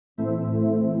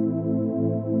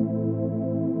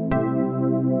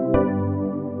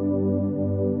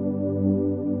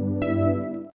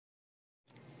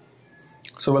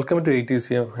So welcome to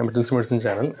AETCM Emergency Medicine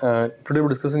channel. Today we're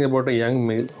discussing about a young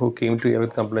male who came to here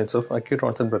with complaints of acute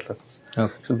onset breathlessness.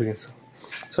 Okay. Should begin, sir.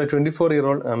 So a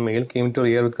 24-year-old male came to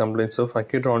here with complaints of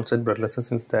acute onset breathlessness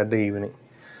since that day evening.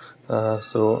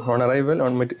 So on arrival,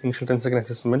 on my initial 10-second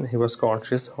assessment, he was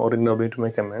conscious or unable to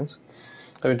make commands.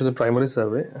 I went to the primary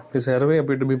survey. His airway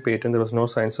appeared to be patent. There was no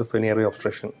signs of any airway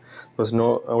obstruction. There was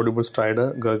no audible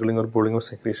stridor, gurgling, or pooling of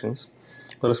secretions.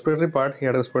 The respiratory part, he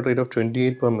had a respiratory rate of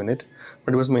 28 per minute,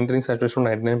 but he was maintaining saturation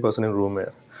of 99% in room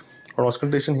air. On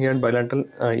auscultation, he had bilateral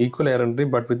equal air entry,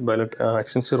 but with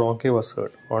extensive ronchi was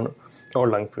heard on all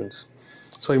lung fields.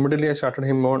 So immediately I started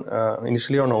him on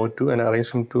initially on O2 and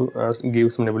arranged him to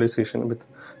give some nebulization with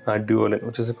duolin,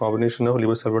 which is a combination of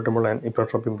levosalbutamol and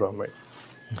ipratropium bromide.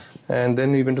 And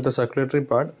then we went to the circulatory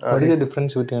part. What is the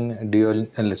difference between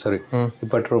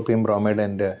ipratropium bromide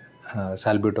and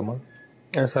salbutamol?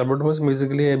 Salbutamol is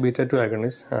basically a beta-2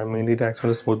 agonist. Mainly it acts on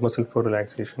the smooth muscle for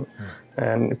relaxation.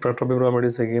 And ipratropium bromide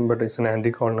is again, but it's an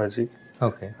anticholinergic.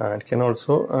 Okay. It can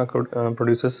also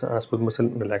produces smooth muscle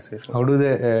relaxation. How do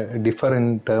they differ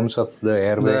in terms of the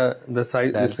airway? The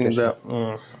site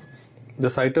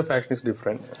of action is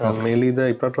different. Mainly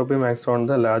the ipratropium acts on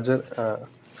the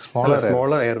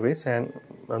smaller airways, and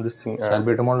this thing.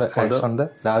 Salbutamol acts on the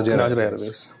larger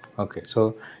airways. Okay.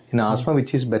 So in asthma,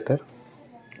 which is better?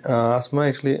 Asthma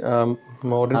actually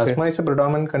more than asthma is a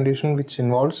predominant condition which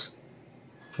involves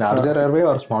larger airway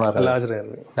or smaller airway? Larger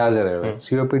airway. Larger airway.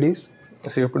 COPD is?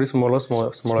 COPD is smaller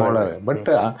airway. But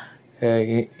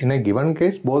in a given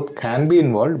case, both can be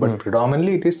involved, but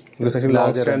predominantly it is because actually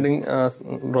long-standing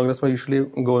bronchial asthma usually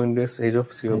go in this age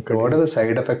of COPD. Okay. What are the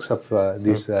side effects of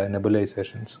these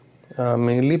nebulizations?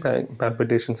 Mainly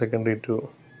palpitation secondary to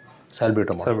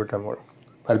salbutamol.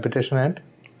 Palpitation and?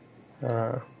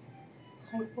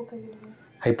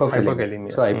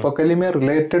 Hypokalemia. So hypokalemia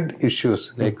related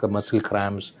issues like muscle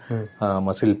cramps,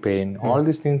 muscle pain, all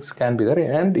these things can be there.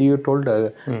 And you told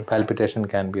palpitation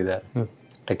can be there,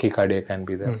 tachycardia can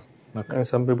be there. Okay. And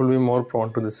some people will be more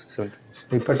prone to this symptoms.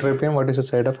 Ipratropium, what is the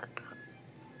side effect?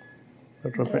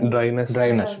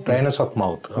 Dryness of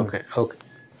mouth. Okay.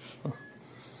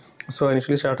 So I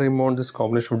initially started him on this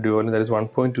combination of duolin, that is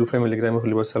 1.25 milligram of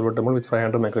levosalbutamol with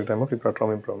 500 microgram of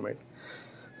ipratropium bromide.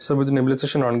 So with the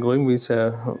nebulization ongoing, we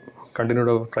continued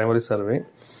our primary survey.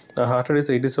 Heart rate is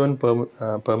 87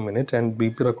 per minute and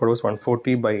BP record was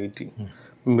 140 by 80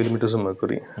 millimeters of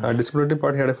mercury. Disability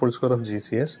part, he had a full score of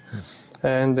GCS.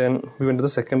 And then we went to the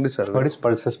secondary survey. What is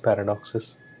pulsus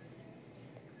paradoxus?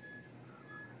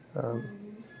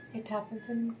 It happens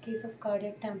in case of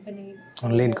cardiac tamponade.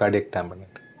 Only in cardiac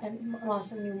tamponade. And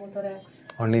massive pneumothorax.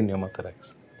 Only in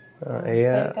pneumothorax.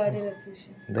 Pericardial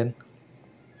effusion. Then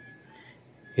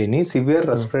any severe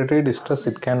respiratory distress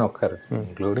it can occur,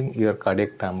 including your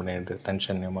cardiac tamponade,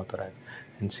 tension, pneumothorax.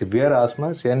 In severe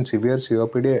asthma and severe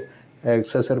COPD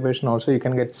exacerbation also you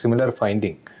can get similar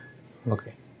finding.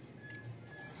 Okay.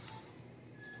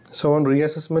 So on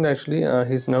reassessment, actually,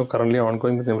 he's now currently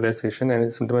ongoing with nebulization and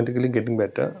is symptomatically getting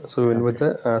better. So we went with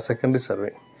the secondary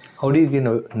survey. How do you give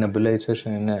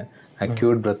nebulization in an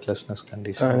acute breathlessness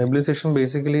condition? Nebulization,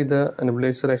 basically the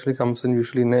nebulizer actually comes in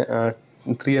usually in a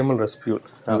 3 ml respule,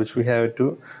 which we have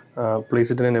to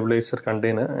place it in a nebulizer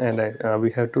container, and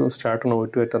we have to start on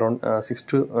O2 at around 6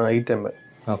 to 8 ml.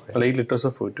 Okay. 8 liters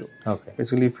of O2. Okay.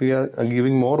 Basically, if we are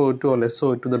giving more O2 or less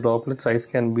O2, the droplet size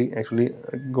can be actually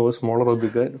go smaller or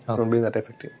bigger. It won't be that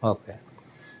effective. Okay.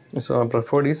 So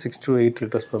preferred is 6 to 8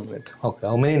 liters per minute. Okay.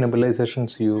 How many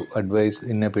nebulizations you advise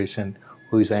in a patient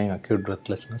who is having acute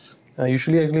breathlessness?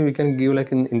 Usually, actually, we can give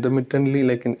intermittently,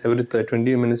 in every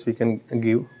 20 minutes, we can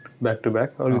give back to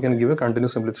back, or we can give a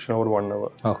continuous nebulization over 1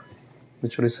 hour. Okay.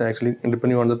 Which is actually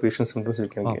depending on the patient's symptoms we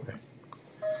can give.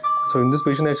 So in this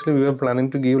patient, actually, we were planning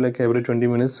to give every 20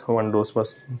 minutes, 1 dose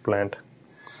was planned.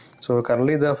 So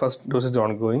currently the first dose is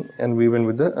ongoing, and we went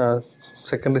with the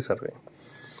secondary survey.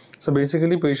 So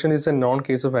basically, patient is a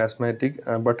non-case of asthmatic,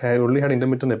 but only had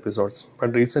intermittent episodes.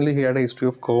 But recently, he had a history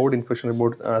of COVID infection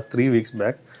about 3 weeks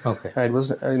back. Okay. It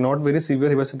was not very severe.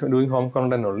 He was doing home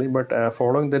quarantine only, but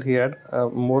following that, he had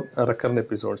more recurrent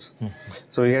episodes.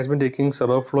 So he has been taking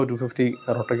Seroflow 250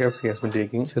 rotacaps. He has been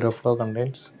taking. Seroflow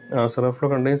contains? Seroflow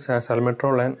contains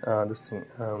salmeterol and this thing.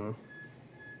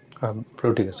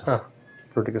 Fluticasone.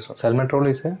 Fluticasone. Salmeterol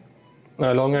is a?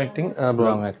 Long-acting.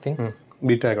 Long-acting.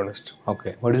 Beta agonist.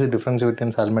 Okay. What is the difference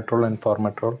between salmeterol and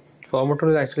formoterol?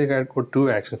 Formoterol actually got two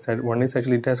actions. One is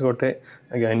actually it has got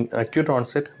again acute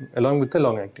onset along with the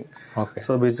long acting. Okay.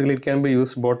 So basically it can be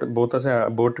used both as a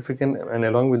abortifacient, and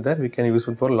along with that we can use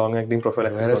it for long acting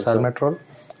prophylaxis. Whereas salmeterol?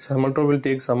 Salmeterol will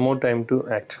take some more time to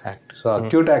act. So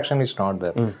acute action is not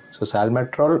there. So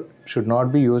salmeterol should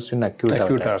not be used in acute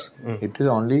attacks. It is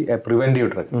only a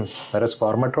preventive drug. Whereas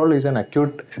formoterol is an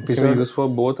acute episode. It can be used for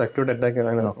both acute attack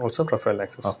and also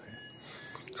prophylaxis. Okay.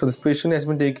 So this patient has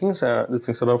been taking this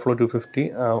Seroflow 250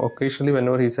 occasionally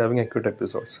whenever he is having acute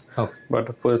episodes. Okay.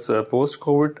 But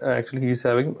post-COVID, actually he is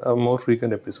having more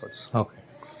frequent episodes. Okay.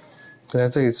 So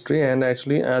that's the history, and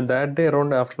actually that day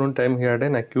around afternoon time he had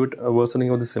an acute worsening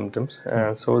of the symptoms,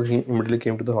 so he immediately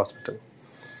came to the hospital.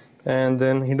 And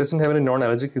then he doesn't have any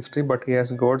non-allergic history, but he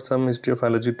has got some history of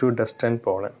allergy to dust and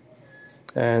pollen.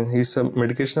 And his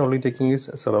medication only taking is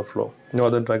Seroflow, no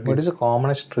other drug. What is the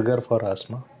commonest trigger for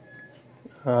asthma?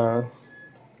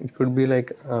 It could be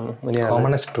like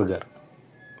commonest trigger.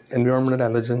 Environmental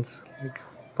allergens like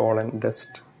pollen,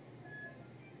 dust,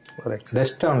 or excess.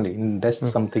 Dust only. In dust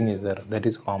something is there. That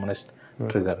is commonest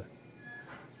trigger.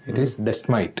 It is dust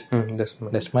mite.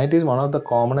 Dust mite is one of the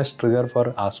commonest trigger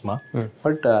for asthma.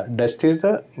 But dust is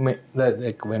the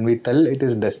like when we tell it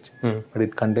is dust, but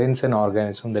it contains an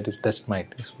organism that is dust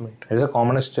mite. It is the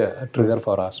commonest trigger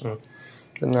for asthma.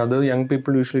 And other young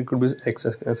people usually could be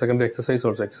secondary exercise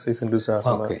also, exercise induced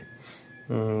asthma. Okay.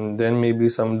 Then maybe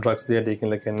some drugs they are taking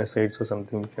like NSAIDs or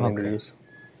something can reduce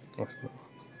asthma.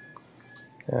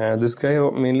 This guy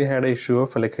mainly had an issue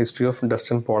of like history of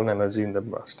dust and pollen allergy in the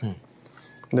past.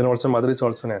 Then also mother is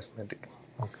also an asthmatic.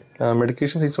 Okay.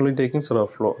 Medications he's only taking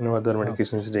Seroflow, no other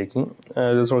medications he's taking.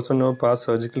 There's also no past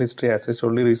surgical history as such,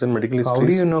 only recent medical history. How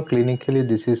do you know clinically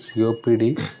this is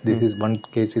COPD, this is one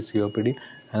case is COPD,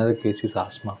 another case is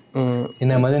asthma?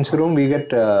 In emergency room we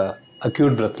get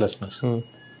acute breathlessness.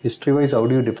 History wise, how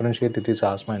do you differentiate it is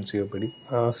asthma and COPD?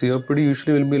 COPD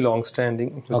usually will be long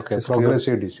standing. Okay,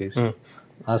 progressive disease.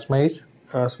 Asthma is?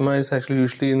 Asthma is actually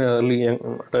usually in early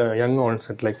young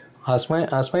onset, like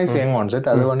asthma is young onset,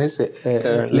 other one is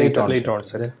late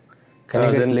onset. Can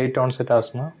you get late onset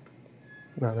asthma?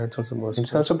 No, that's also possible.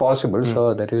 It's also possible,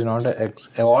 so that is not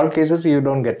all cases you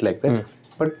don't get like that.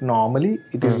 But normally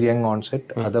it is young onset,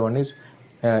 other one is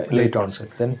late onset.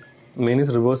 Then main is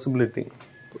reversibility.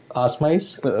 Asthma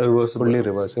is reversible. Fully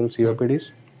reversible. COPD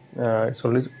is it's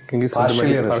only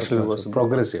partially reversible.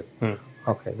 Progressive.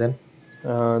 Okay, then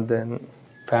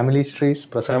family history is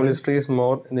family history is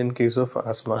more in case of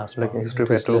asthma. Like history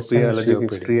of atopy, allergic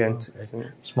history, and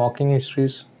smoking history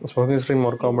is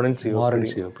more common in COPD. More in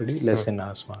COPD, less in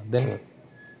asthma. Then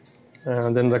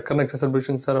recurrent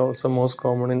exacerbations are also most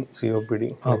common in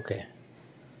COPD. Okay.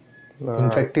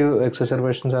 Infective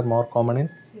exacerbations are more common in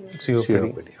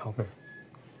COPD. Okay.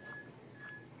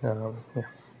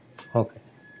 Okay.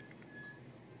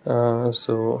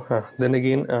 Then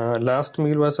again, last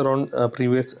meal was around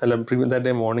previous that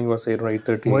day morning was around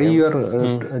 8:30. Why you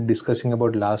are discussing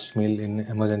about last meal in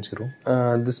emergency room?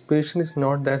 This patient is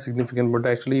not that significant, but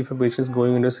actually if a patient is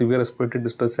going into severe respiratory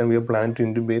distress and we are planning to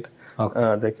intubate,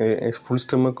 like a full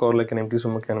stomach or like an empty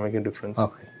stomach can make a difference.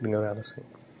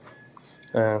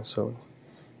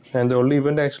 And the only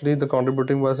event actually the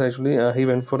contributing was actually he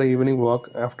went for an evening walk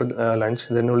after lunch,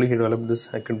 then only he developed this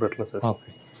acute breathlessness.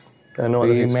 Okay. He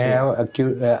may have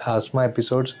acute asthma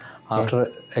episodes after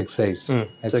exercise.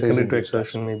 Secondary to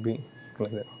exertion maybe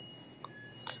like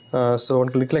that. So on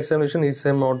clinical examination, he's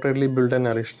a moderately built and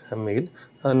nourished male.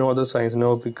 No other signs,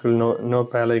 no pickle, no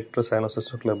pallor,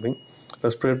 cyanosis or clubbing.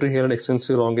 Respiratory he had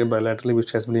extensive rhonchi bilaterally,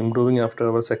 which has been improving after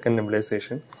our second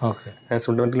nebulization. Okay. And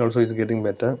symptomatically also is getting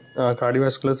better.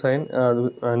 Cardiovascular sign,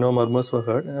 no murmurs were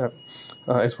heard.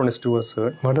 S1, S2 was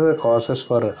heard. What are the causes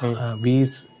for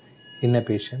wheeze in a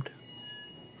patient?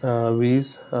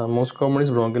 Wheeze, most common is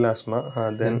bronchial asthma.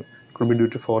 Then could be due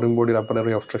to foreign body upper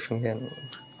airway obstruction.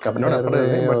 Not upper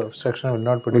airway, but obstruction will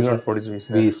not produce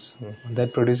wheeze.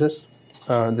 That produces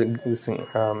this thing.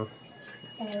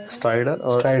 Stridor.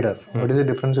 What is the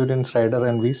difference between stridor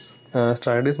and wheeze?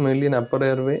 Stridor is mainly an upper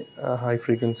airway, high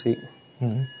frequency.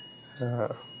 What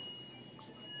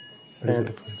is the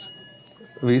difference?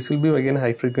 Wheeze will be again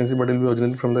high frequency, but it will be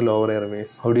originally from the lower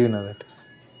airways. How do you know that?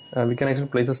 We can actually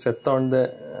place a steth on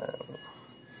the.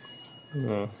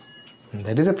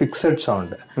 That is a fixed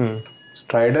sound.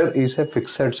 Stridor is a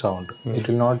fixed sound. It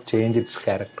will not change its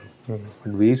character.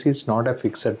 But wheeze is not a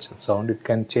fixed sound. It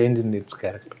can change in its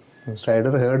character.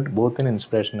 Stridor heard both in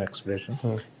inspiration and expiration.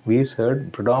 Wheeze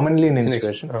heard predominantly in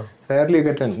inspiration. Rarely you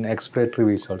get an expiratory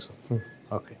wheeze also.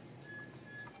 Okay.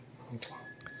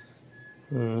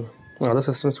 other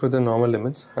systems within normal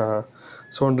limits.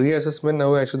 So on reassessment,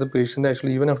 now actually the patient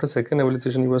even after second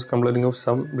nebulizer, he was complaining of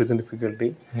some breathing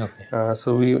difficulty. Okay.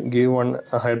 So we gave one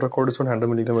hydrocortisone 100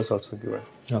 milligram was also given.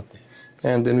 Okay.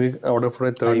 And then we ordered for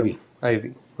a third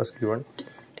IV was given.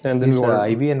 And then Is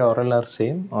IV and oral are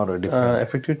same or different?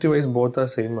 Effectivity wise, both are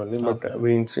same only, but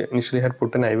we initially had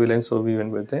put an IV line, so we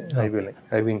went with the IV line,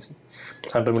 IV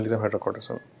 100 milligram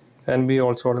hydrocortisone. And we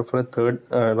also ordered for a third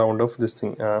round of this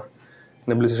thing,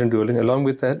 nebulization dueling. Along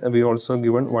with that, we also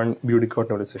given one Budicort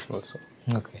nebulization also.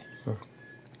 Okay.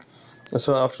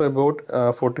 So after about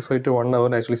 45 to 1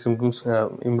 hour, actually symptoms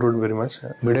improved very much.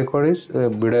 Budicort is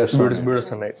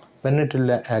budesonide. When it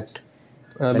will act?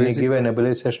 When you give a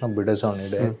nebulization of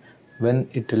budesonide, when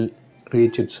it will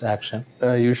reach its action?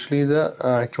 Usually the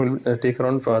action will take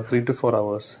around 3 to 4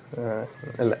 hours.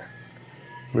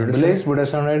 Nebulized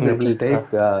budesonide, it will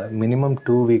take minimum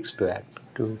 2 weeks to act.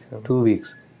 2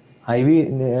 weeks. IV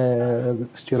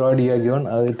steroid you are given,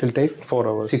 it will take 4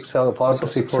 hours. 4 to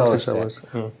 6 hours.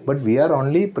 But we are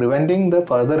only preventing the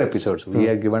further episodes. We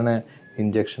are given an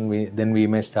injection, then we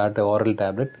may start an oral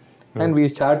tablet, and we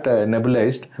start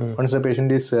nebulized. Once the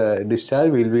patient is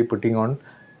discharged, we will be putting on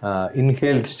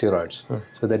inhaled steroids.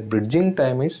 So that bridging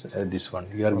time is this one.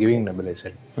 You are giving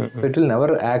nebulized. So it will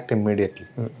never act immediately.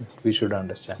 We should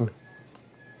understand.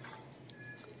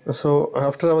 So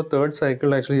after our third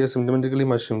cycle, actually he has symptomatically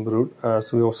much improved.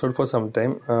 So we observed for some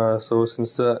time. So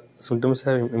since the symptoms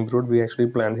have improved, we actually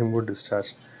planned him for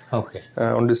discharge. Okay.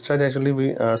 On discharge, actually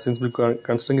we since we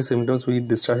considering his symptoms, we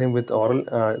discharged him with oral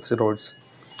steroids.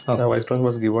 Vicodin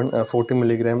was given 40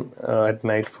 milligram at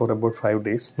night for about 5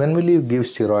 days. When will you give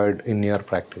steroid in your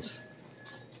practice?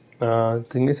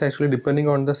 Thing is actually depending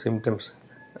on the symptoms.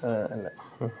 When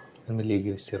will you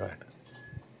give steroid?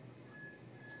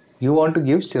 You want to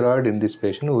give steroid in this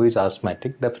patient who is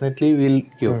asthmatic, definitely we'll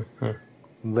give.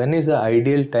 When is the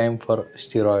ideal time for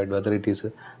steroid, whether it is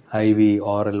IV,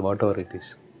 oral, whatever it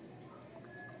is?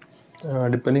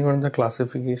 Depending on the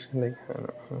classification. It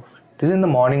is in the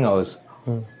morning hours.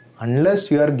 Unless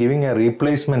you are giving a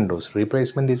replacement dose.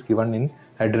 Replacement is given in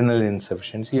adrenal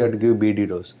insufficiency, you have to give BD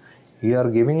dose. You are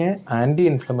giving an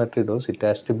anti-inflammatory dose, it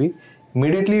has to be,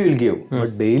 immediately you will give.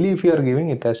 But daily if you are giving,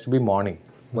 it has to be morning.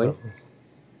 Why?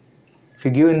 If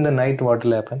you give in the night, what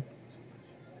will happen?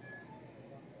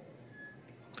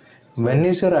 When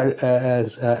is your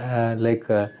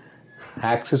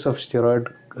axis of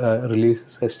steroid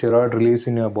release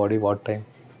in your body? What time?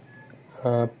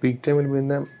 Peak time will be in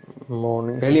the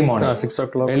morning. Early morning. 6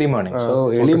 o'clock. Early morning.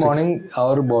 So early morning,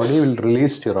 our body will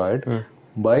release steroid.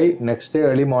 By next day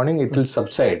early morning, it will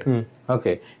subside.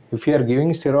 Okay. If you are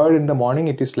giving steroid in the morning,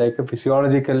 it is like a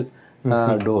physiological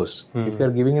dose. If you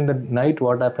are giving in the night,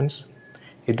 what happens?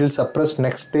 It will suppress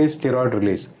next day's steroid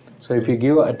release. So if you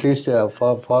give at least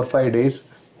for 5 days,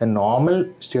 the normal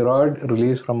steroid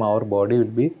release from our body will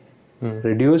be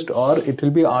reduced or it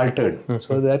will be altered.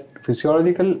 So that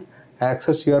physiological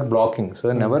access you are blocking.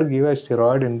 So never give a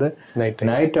steroid in the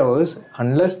night hours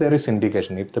unless there is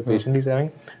indication. If the patient is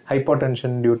having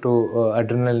hypotension due to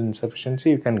adrenal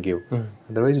insufficiency, you can give.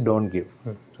 Otherwise, don't give.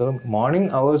 So morning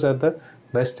hours are the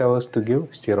best hours to give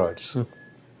steroids.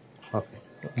 Okay.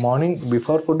 Morning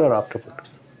before food or after food?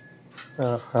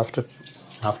 After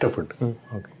food.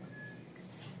 Okay.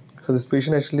 So this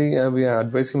patient actually we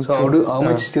advise him. So how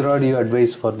much steroid you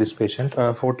advise for this patient?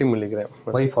 40 milligram.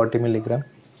 Why 40 milligram?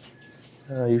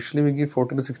 Usually we give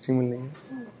 40 to 60 milligram.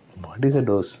 What is the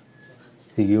dose?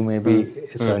 See, you may be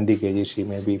 70 kg, she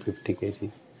may be 50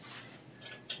 kg.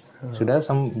 Should have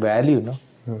some value, no?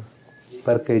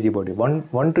 Per kg body.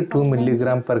 1 to 2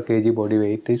 milligram per kg body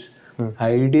weight is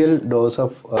ideal dose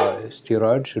of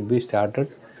steroid should be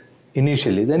started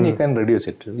initially. Then you can reduce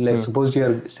it. Like suppose you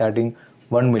are starting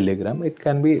 1 milligram, it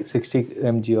can be 60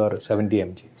 mg or 70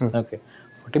 mg. Okay.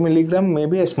 40 milligram may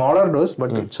be a smaller dose,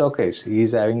 but it's okay. He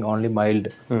is having only mild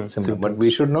symptoms. But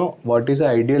we should know what is the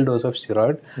ideal dose of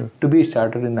steroid to be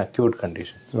started in acute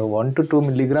condition. So 1 to 2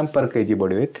 milligram per kg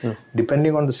body weight,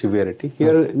 depending on the severity.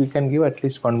 Here we can give at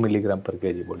least 1 milligram per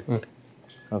kg body weight.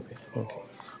 Okay.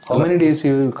 How many days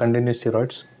you continue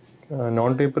steroids?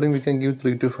 Non-tapering we can give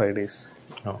 3 to 5 days.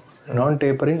 No.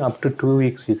 Non-tapering up to 2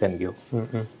 weeks you can give.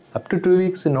 Up to 2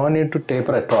 weeks, no need to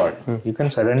taper at all. You can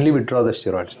suddenly withdraw the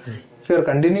steroids. If you are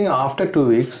continuing after 2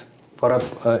 weeks for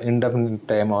an indefinite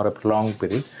time or a prolonged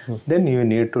period, then you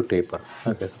need to taper.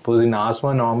 Okay. Suppose in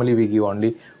asthma, normally we give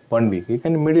only 1 week. You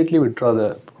can immediately withdraw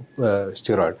the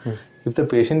steroid. If the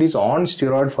patient is on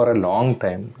steroid for a long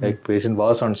time, like patient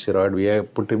was on steroid, we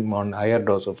have put him on higher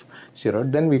dose of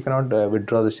steroid, then we cannot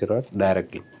withdraw the steroid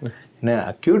directly. In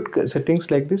acute settings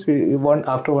like this,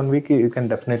 after 1 week you can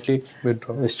definitely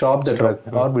stop the drug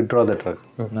or withdraw the drug.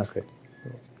 Okay.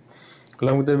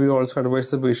 Along with that, we also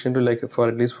advise the patient to for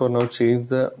at least for now change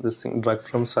this drug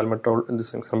from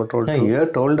salmeterol to. You are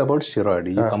told about steroid.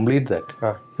 You complete that.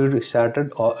 You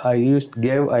started. You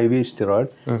gave IV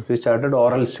steroid. You started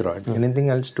oral steroid. Anything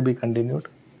else to be continued?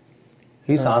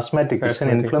 He's asthmatic. It's an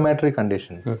inflammatory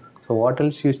condition. So what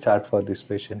else you start for this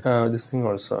patient? This thing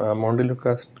also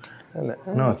montelukast.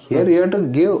 No, here you have to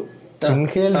give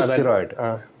inhaled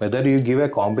steroid. Whether you give a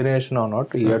combination or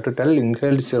not, you have to tell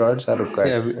inhaled steroids are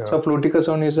required. So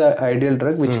fluticasone is an ideal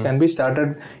drug which can be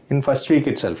started in first week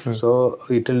itself. So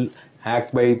it will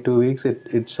act by 2 weeks.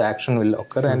 Its action will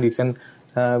occur and you can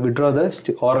withdraw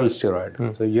the oral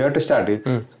steroid. So you have to start it.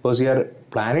 Suppose you are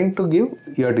planning to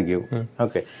give, you have to give.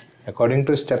 Okay. According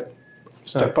to step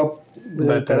up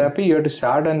therapy, you have to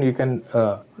start and you can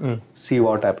see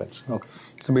what happens. Okay.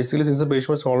 So basically, since the patient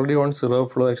was already on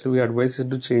Seroflow, actually we advise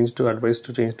to change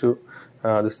to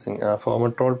this thing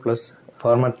formoterol plus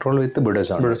formoterol with the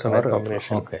budesonide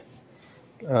combination. Okay.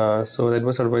 So that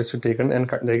was advised to taken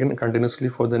continuously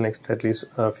for the next at least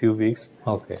a few weeks.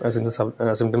 Okay. Since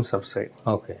the symptoms subside.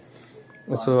 Okay.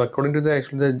 So according to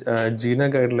the GINA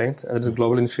guidelines, that is the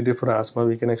Global Initiative for Asthma,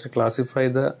 we can actually classify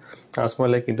the asthma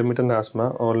like intermittent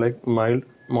asthma or like mild,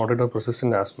 moderate or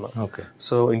persistent asthma. Okay.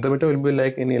 So intermittent will be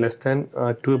like any less than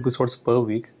 2 episodes per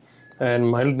week, and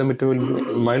mild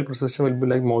persistent will be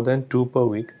like more than 2 per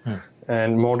week,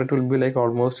 and moderate will be like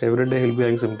almost every day he'll be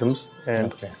having symptoms,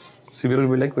 and severe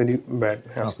will be like very bad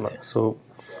asthma. Okay. So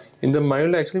in the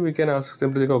mild, actually, we can ask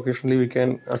them to occasionally we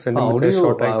can send them with a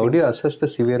short acting. How do you assess the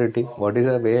severity? What is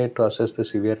the way to assess the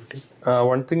severity?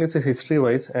 One thing is history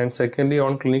wise, and secondly,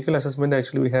 on clinical assessment,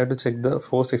 actually, we have to check the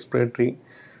forced expiratory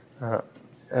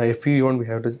FEV1. We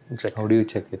have to check. How do you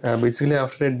check it? Basically,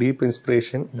 after a deep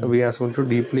inspiration, we ask them to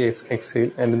deeply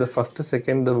exhale, and in the first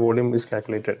second, the volume is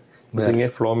calculated using a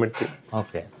flowmetry.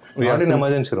 Okay. Not in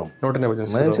emergency room. Not in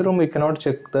emergency room. We cannot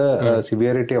check the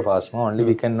severity of asthma. Only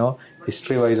we can know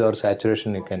history-wise or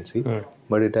saturation. You can see,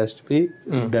 but it has to be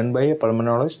done by a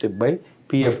pulmonologist by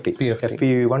PFT.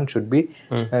 FEV1 should be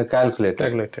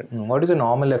calculated. What is a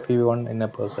normal FEV1 in a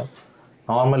person?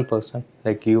 Normal person,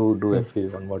 like you do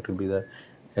FEV1. What will be the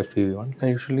FEV1?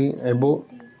 Usually above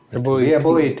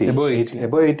 80.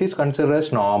 Above 80 is considered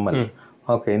as normal.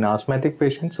 Okay, in asthmatic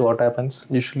patients, what happens?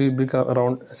 Usually it become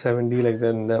around 70 like that.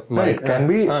 In the it can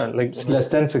be like less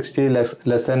than 60,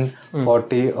 less than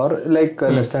 40 or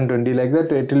less than 20 like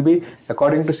that. It will be,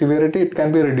 according to severity, it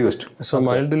can be reduced. So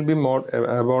mild will be more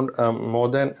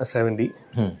than 70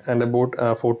 and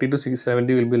about 40 to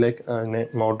 70 will be like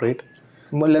moderate.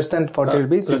 Less than 40 will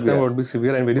be severe. Less than would be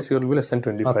severe and very severe will be less than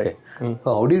 25. Okay. So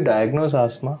how do you diagnose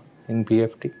asthma in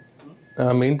PFT?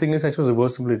 Main thing is actually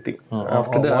reversibility.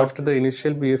 After the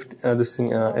initial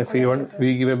FEV1,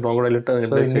 we give a bronchodilator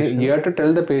nebulization. So you have to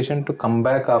tell the patient to come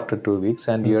back after 2 weeks,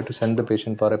 and you have to send the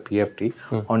patient for a PFT.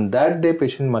 On that day,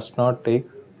 patient must not take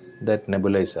that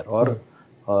nebulizer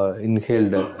or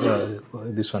inhaled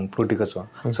this one fluticasone.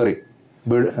 Sorry,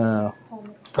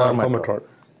 formoterol.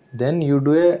 Then you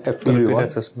do a FEV1. Repeat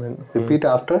assessment. Repeat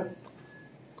after.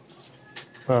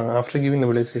 After giving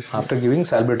nebulization. After giving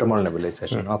salbutamol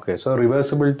nebulization. Okay, so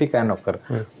reversibility can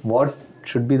occur. What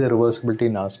should be the reversibility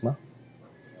in asthma?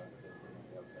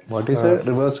 What is the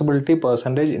reversibility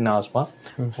percentage in asthma?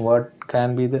 What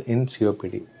can be the in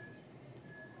COPD?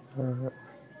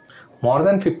 More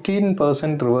than 15%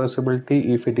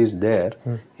 reversibility, if it is there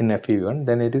in FEV1,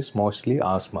 then it is mostly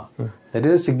asthma. That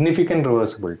is a significant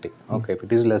reversibility. Okay, if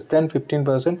it is less than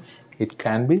 15%, it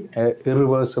can be an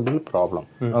irreversible problem.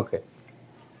 Okay.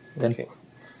 Then,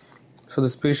 so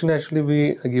this patient actually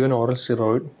we give an oral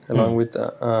steroid along with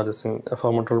this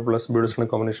formoterol plus budesonide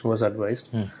combination was advised,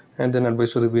 and then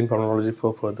advised to review in pulmonology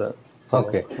for further.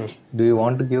 Okay. Do you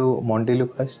want to give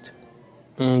montelukast?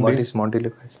 What is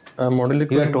montelukast?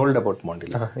 Montelukast. You are told about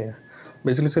montelukast. Yeah.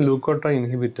 Basically, it's a leukotriene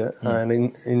inhibitor,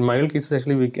 and in mild cases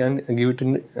actually we can give it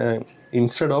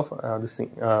instead of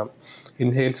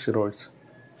inhaled steroids.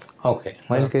 Okay.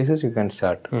 Mild cases you can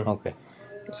start. Okay.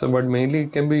 So, but mainly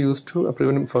it can be used to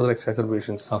prevent further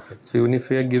exacerbations. Okay. So, even if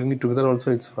we are giving it together,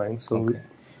 also it's fine. So,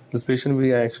 this patient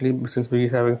we actually, since we are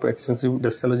having extensive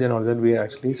dust allergy and all that, we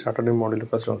actually started in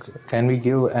montelukast also. Can we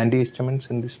give antihistamines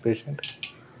in this patient?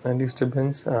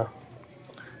 Antihistamines,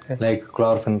 like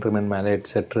chlorpheniramine malate,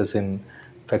 cetirizine,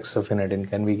 fexofenadine.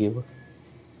 Can we give?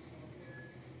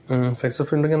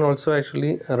 Fexofenadine can also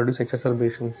actually reduce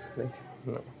exacerbations.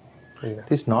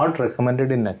 It is not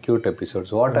recommended in acute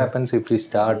episodes. What happens if we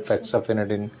start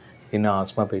fexofenadine in an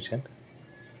asthma patient?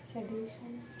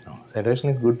 Sedation. No, sedation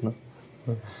is good, no?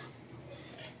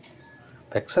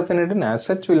 Fexofenadine as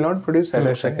such will not produce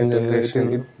sedation. Second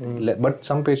generation. But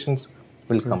some patients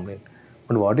will complain.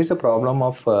 But what is the problem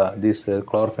of this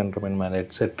chlorpheniramine malate,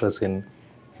 cetirizine,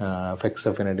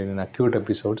 fexofenadine in acute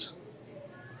episodes?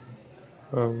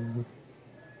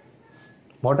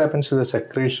 What happens to the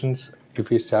secretions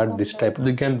if you start this type of...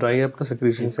 They can dry up the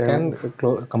secretions. It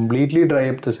can completely dry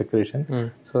up the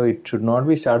secretion. So it should not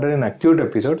be started in acute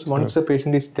episodes. Once the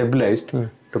patient is stabilized,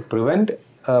 to prevent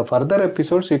further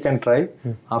episodes, you can try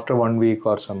after 1 week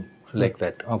or some like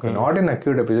that. Okay, not in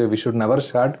acute episode. We should never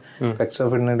start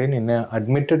fexofenadine in an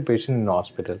admitted patient in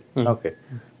hospital. Okay.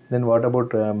 Then what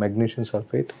about magnesium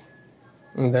sulfate?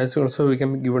 That's also we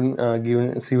can be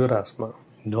given severe asthma.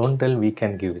 Don't tell we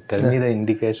can give it. Tell me the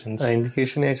indications.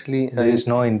 Indication actually... There is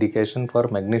no indication for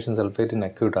magnesium sulfate in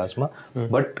acute asthma.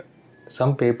 But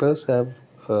some papers have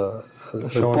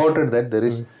reported that there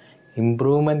is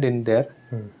improvement in their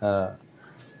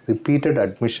repeated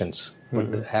admissions.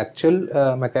 But the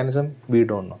actual mechanism, we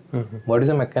don't know. What is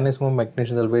the mechanism of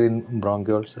magnesium sulfate in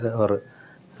bronchioles or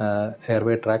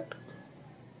airway tract?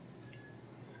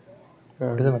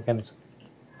 What is the mechanism?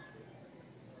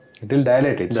 It will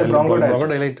dilate. It's a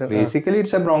bronchodilator. Basically,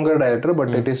 it's a bronchodilator, but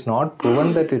it is not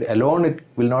proven that it alone it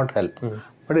will not help.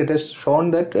 But it has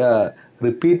shown that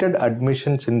repeated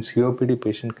admissions in COPD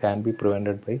patient can be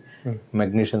prevented by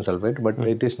magnesium sulfate, but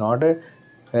it is not a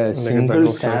single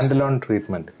standalone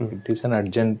treatment. It is an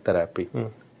adjunct therapy.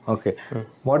 Okay.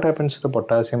 What happens to the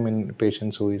potassium in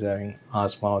patients who is having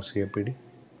asthma or COPD?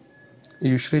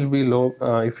 Usually it will be low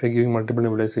if you're giving multiple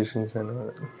nebulizations.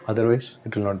 And otherwise,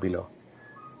 it will not be low.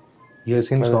 You have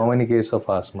seen so many cases of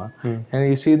asthma, and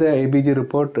you see the ABG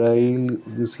report.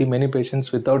 You see many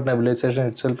patients without nebulization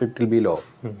itself, it will be low.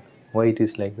 Why it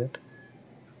is like that?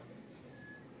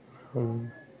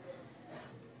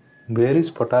 Where is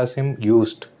potassium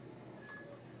used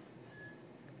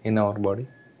in our body?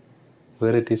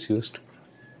 Where it is used?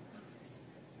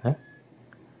 It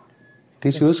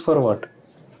is used for what?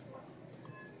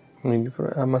 Maybe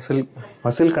for muscle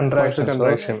contraction.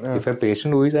 So if a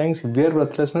patient who is having severe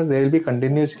breathlessness, they will be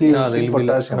continuously using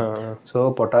potassium.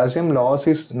 So potassium loss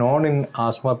is known in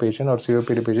asthma patient or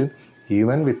COPD patient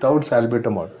even without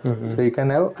salbutamol. So you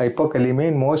can have hypokalemia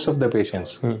in most of the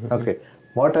patients. Okay.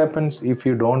 What happens if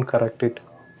you don't correct it?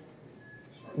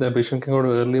 The patient can go to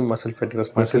early muscle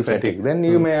fatigue. Then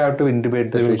you may have to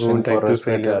intubate the patient for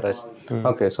respiratory arrest.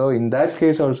 Okay. So in that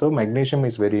case also magnesium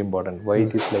is very important. Why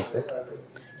it is like that?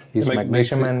 Is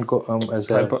magnesium and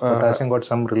potassium got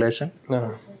some relation?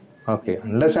 No. Okay.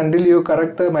 Unless until you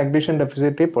correct the magnesium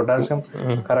deficiency, potassium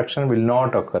correction will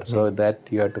not occur. So that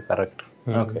you have to correct.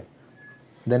 Okay.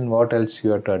 Then what else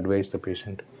you have to advise the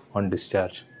patient on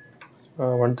discharge?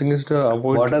 One thing is to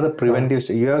avoid... What are the preventives?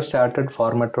 You have started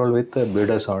formoterol with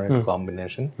budesonide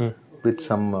combination with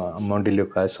some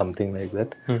montelukast, something like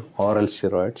that, oral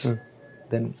steroids.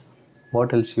 Then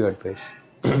what else you advise?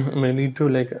 We need to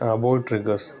avoid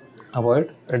triggers.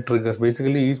 Avoid? Triggers.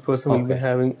 Basically, each person will be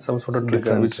having some sort of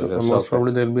trigger, which most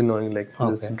probably they will be knowing,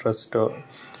 this interest or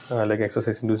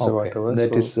exercise-induced or whatever.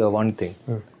 That is one thing.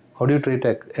 How do you treat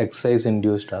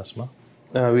exercise-induced asthma?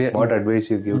 What advice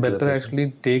you give? Better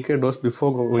actually take a dose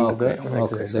before going to the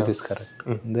exercise. That is correct.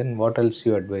 Then what else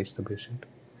you advise the patient?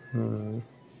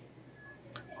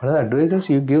 What are the advices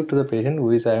you give to the patient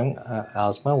who is having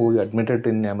asthma, who is admitted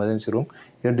in the emergency room?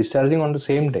 You are discharging on the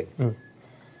same day.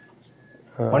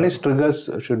 One is triggers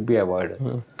should be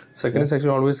avoided. Second is actually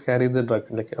always carry the drug,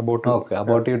 abortive. Okay,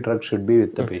 abortive drug should be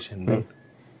with the patient. Then.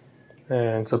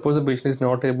 And suppose the patient is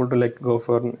not able to go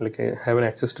for have an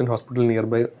access to hospital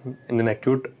nearby in an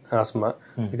acute asthma,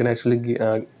 you can actually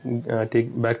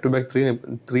take back-to-back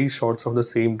three shots of the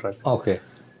same drug. Okay.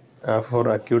 For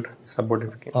acute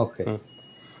subabortive. Okay.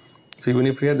 So even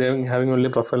if they are having only a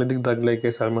prophylactic drug like a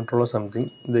salmeterol or something,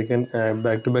 they can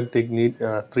back-to-back take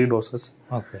 3 doses.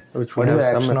 Okay. Which what will is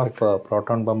have the some action effect. of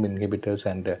proton pump inhibitors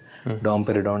and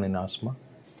domperidone in asthma?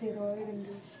 Steroid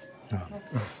induced.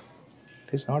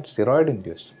 It is not steroid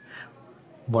induced.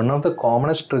 One of the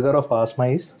commonest trigger of asthma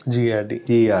is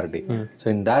GERD. So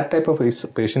in that type of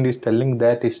patient is telling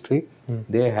that history,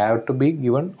 they have to be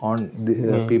given on the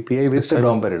PPI with the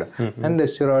domperidone. And the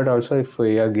steroid also, if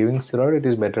we are giving steroid, it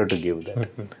is better to give that.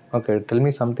 Okay, tell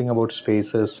me something about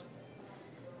spacers.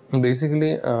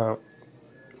 Basically,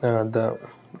 the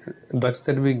drugs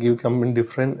that we give come in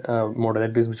different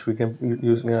modalities which we can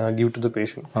give to the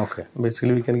patient. Okay.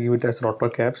 Basically, we can give it as rotor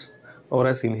caps or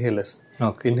as inhalers.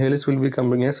 Okay. Inhalers will be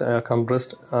coming as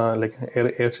compressed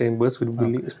air chambers will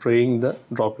be spraying the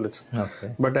droplets.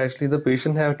 Okay. But actually the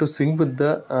patient have to sync with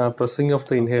the pressing of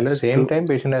the inhaler. Same time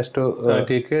patient has to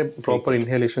take a proper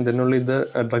inhalation, then only the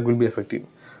drug will be effective.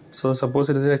 So suppose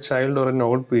it is a child or an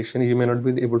old patient, he may not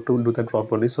be able to do that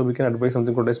properly. So we can advise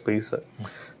something called a spacer.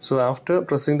 So after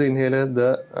pressing the inhaler,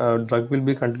 the drug will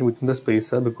be continued within the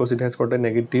spacer because it has got a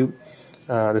negative,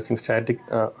 static.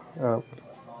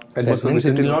 That means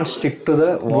it will not stick to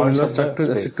the walls of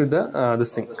the stick to the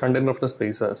this thing content of the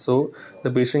spacer. So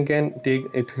the patient can take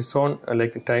it his own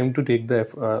time to take the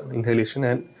inhalation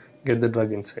and get the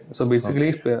drug inside. So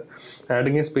basically,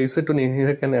 adding a spacer to an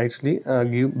inhaler can actually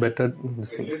give better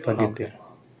this thing drug intake.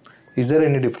 Is there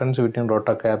any difference between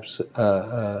rotacaps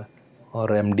or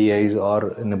MDIs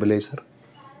or nebulizer?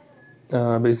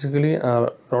 Basically,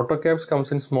 rotacaps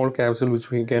comes in small capsule which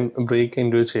we can break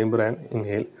into a chamber and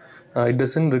inhale. It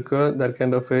doesn't require that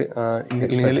kind of a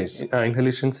inhalation.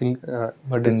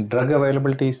 But in drug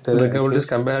availability is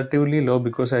comparatively low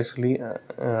because actually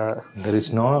there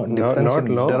is no difference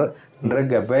in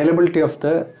drug availability of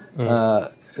the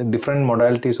different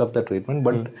modalities of the treatment.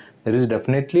 But there is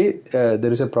definitely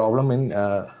there is a problem in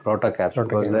rotacaps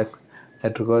because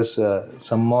that requires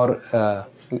some more.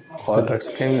 The drugs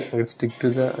can stick to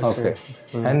the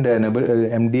and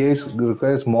MDIs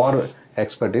requires more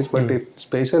expertise, but if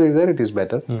spacer is there, it is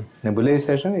better.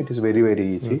 Nebulization, it is very,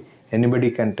 very easy.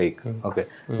 Anybody can take.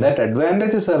 That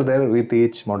advantages are there with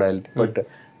each modality, but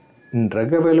in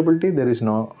drug availability, there is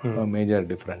no major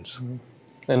difference.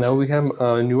 And now we have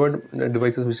newer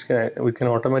devices which can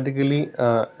automatically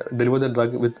deliver the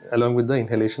drug along with the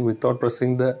inhalation without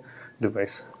pressing the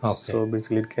device. So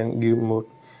basically, it can give more.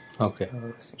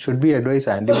 Should we advise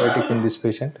antibiotic in this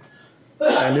patient?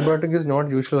 Antibiotic is not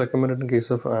usually recommended in case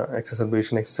of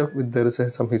exacerbation, except if there is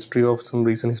some history of some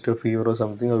recent history of fever or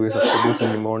something, or we are suspecting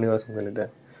some pneumonia or something like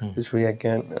that, which we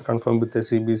can confirm with a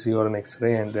CBC or an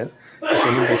X-ray, and then if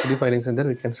any positive findings in there,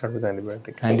 we can start with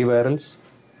antibiotic. Antivirals?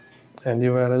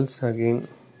 Antivirals, again,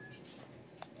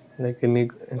 like any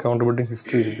counteracting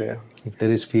history is there. If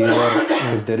there is fever,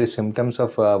 if there is symptoms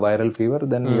of viral fever,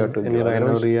 then you have to give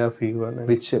rhinorrhea, fever.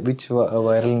 Which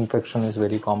viral infection is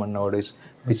very common nowadays,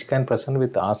 which can present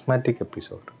with asthmatic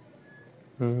episode,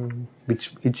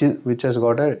 which has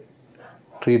got a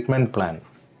treatment plan.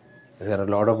 There are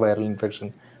a lot of viral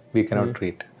infection we cannot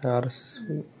treat.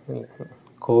 RSV,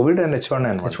 COVID and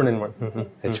H1N1. H1N1.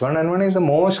 H1N1 is the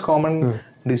most common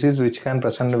disease which can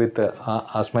present with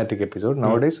asthmatic episode.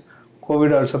 Nowadays,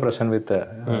 COVID also present with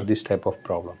this type of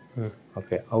problem.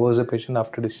 How was the patient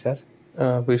after discharge?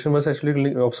 Patient was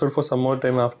actually observed for some more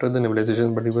time after the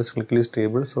nebulization, but he was clinically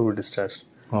stable, so we discharged.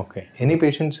 Any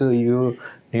patients you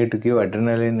need to give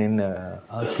adrenaline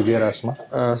in severe asthma?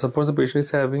 Suppose the patient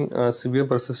is having severe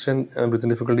persistent breathing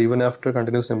difficulty, even after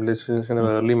continuous nebulization and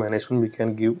early management, we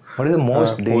can give. What is the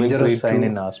most dangerous sign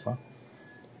in asthma?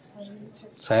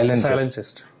 Silent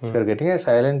chest. If you are getting a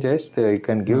silent chest, you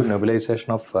can give nebulization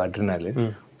of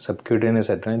adrenaline, subcutaneous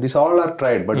adrenaline. These all are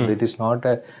tried, but it is not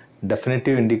a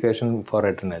definitive indication for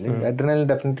adrenaline. Adrenaline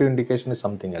definitive indication is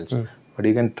something else. But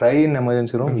you can try in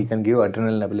emergency room, you can give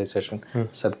adrenal nebulization,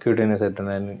 subcutaneous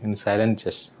adrenaline in silent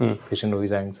chest, patient who is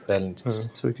having silent chest.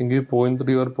 So we can give 0.3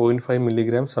 or 0.5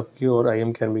 milligrams sub-Q or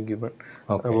IM can be given.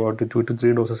 About 2 to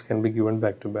 3 doses can be given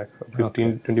back to back,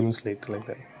 15-20 minutes later like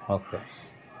that.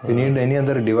 We need any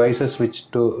other devices which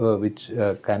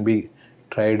can be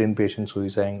tried in patients who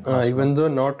is having asthma? Even though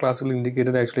not classically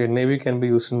indicated, actually NIV can be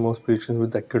used in most patients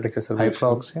with acute exacerbation.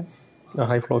 Hyfloxacin?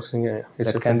 Hyfloxacin,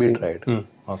 that can be tried.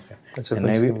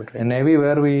 NIV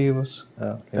where we use?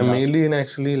 Mainly in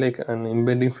actually like an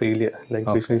impending failure, like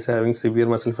patient is having severe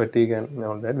muscle fatigue and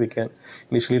all that, we can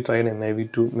initially try an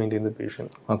NIV to maintain the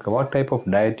patient. What type of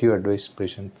diet you advise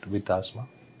patient with asthma?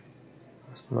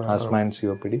 Asthma and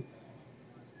COPD?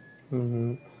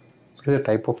 What is the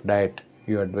type of diet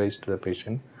you advise to the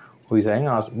patient who is having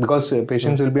asthma? Because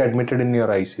patients will be admitted in your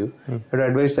ICU. You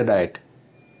advise the diet.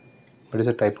 What is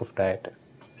the type of diet?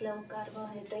 Low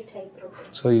carbohydrate, high protein.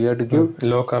 So you have to give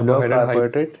low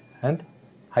carbohydrate and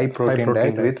high protein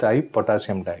diet with high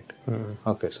potassium diet.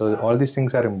 So all these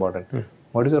things are important.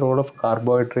 What is the role of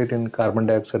carbohydrate in carbon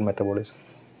dioxide metabolism?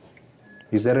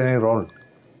 Is there any role?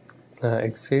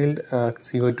 Exhaled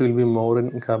CO2 will be more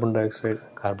in carbon dioxide.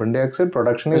 Carbon dioxide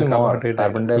production is more.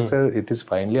 Carbon dioxide, it is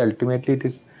ultimately it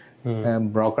is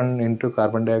broken into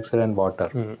carbon dioxide and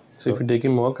water. So if you're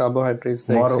taking more carbohydrates,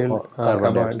 the exhaled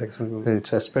carbohydrates will be.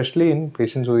 It's especially in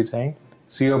patients who is having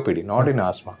COPD, not in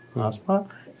asthma. Asthma,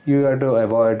 you have to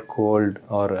avoid cold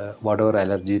or whatever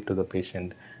allergy to the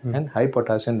patient. And high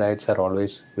potassium diets are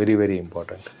always very, very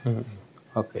important.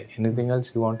 Anything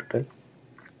else you want to tell?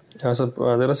 So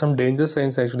there are some danger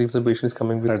signs actually if the patient is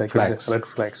coming with red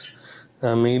flags.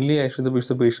 Mainly, actually,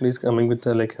 the patient is coming with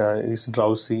he's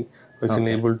drowsy, is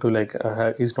unable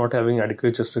to he's not having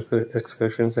adequate chest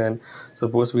excursions, and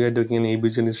suppose we are doing an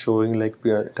ABG and is showing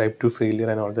type 2 failure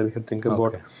and all that, we have to think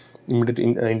about immediate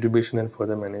intubation and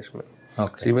further management. So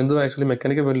even though actually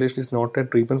mechanical ventilation is not a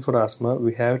treatment for asthma,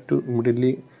 we have to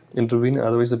immediately intervene,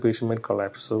 otherwise the patient might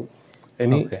collapse. So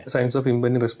any signs of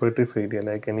impending respiratory failure,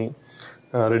 like any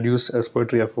reduced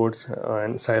respiratory efforts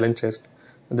and silent chest,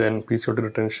 then PCO2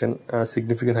 retention,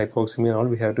 significant hypoxemia and all,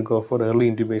 we have to go for early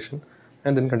intubation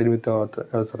and then continue with the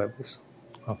other therapies.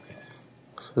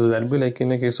 So that will be like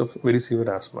in a case of very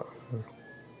severe asthma.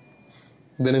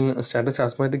 Then in status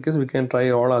asthmatic case, we can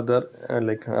try all other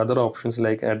other options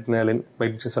like adrenaline,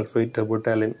 magnesium sulfate,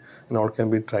 terbutaline, and all can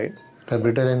be tried.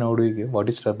 Terbutaline, how do you give? What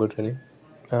is terbutaline?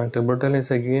 Terbutaline is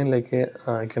again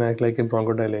can act like a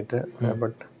bronchodilator,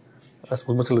 but a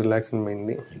smooth muscle relaxant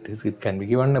mainly. It can be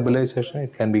given nebulization,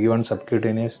 it can be given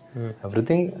subcutaneous.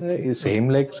 Everything is same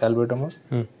like salbutamol.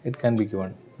 It can be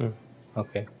given.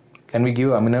 Can we give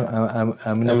aminophylline?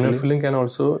 Aminophylline can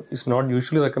also, is not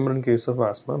usually recommended in case of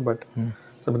asthma, but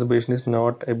if the patient is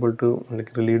not able to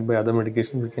relieved by other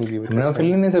medications, we can give it.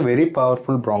 Aminophylline is a very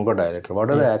powerful bronchodilator.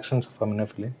 What are the actions of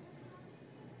aminophylline?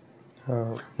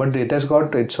 But it has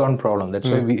got its own problem. That's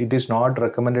why it is not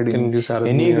recommended in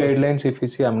any guidelines. If you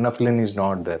see aminophylline is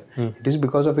not there, it is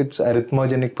because of its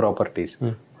arrhythmogenic properties.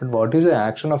 But what is the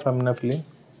action of aminophylline?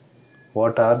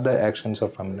 What are the actions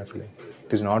of aminophylline?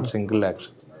 It is not single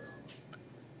action.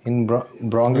 In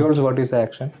bronchioles, what is the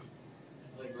action?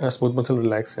 Smooth muscle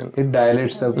relaxant. It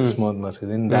dilates the smooth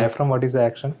muscle. In diaphragm, what is the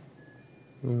action?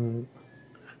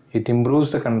 It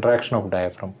improves the contraction of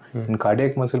diaphragm. In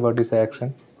cardiac muscle, what is the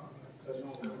action?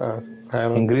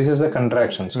 Increases the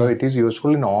contraction. So it is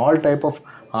useful in all type of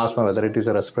asthma, whether it is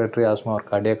a respiratory asthma or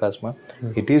cardiac asthma.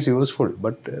 It is useful,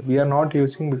 but we are not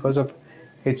using because of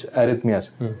its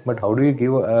arrhythmias. But how do you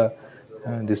give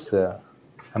this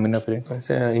aminophylline?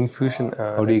 It's an infusion.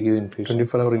 How do you give infusion?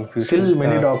 24-hour infusion. Still,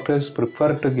 many doctors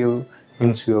prefer to give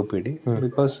in COPD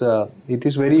because it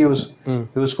is very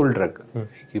useful drug.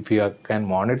 If you can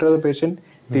monitor the patient,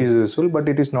 it is useful, but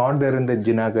it is not there in the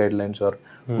GINA guidelines or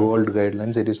GOLD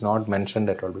guidelines. It is not mentioned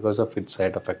at all because of its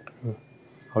side effect.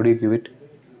 How do you give it?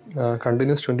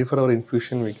 Continuous 24-hour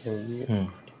infusion we can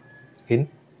give.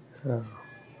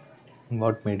 In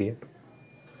what medium?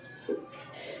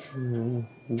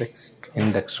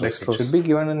 Dextrose. It should be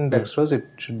given in dextrose. It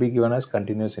should be given as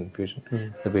continuous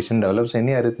infusion. The patient develops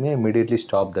any arrhythmia, immediately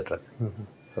stop the drug.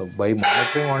 So by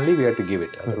monitoring only we have to give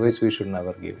it. Otherwise we should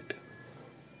never give it.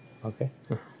 Okay.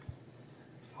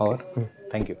 Over.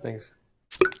 Thank you. Thanks.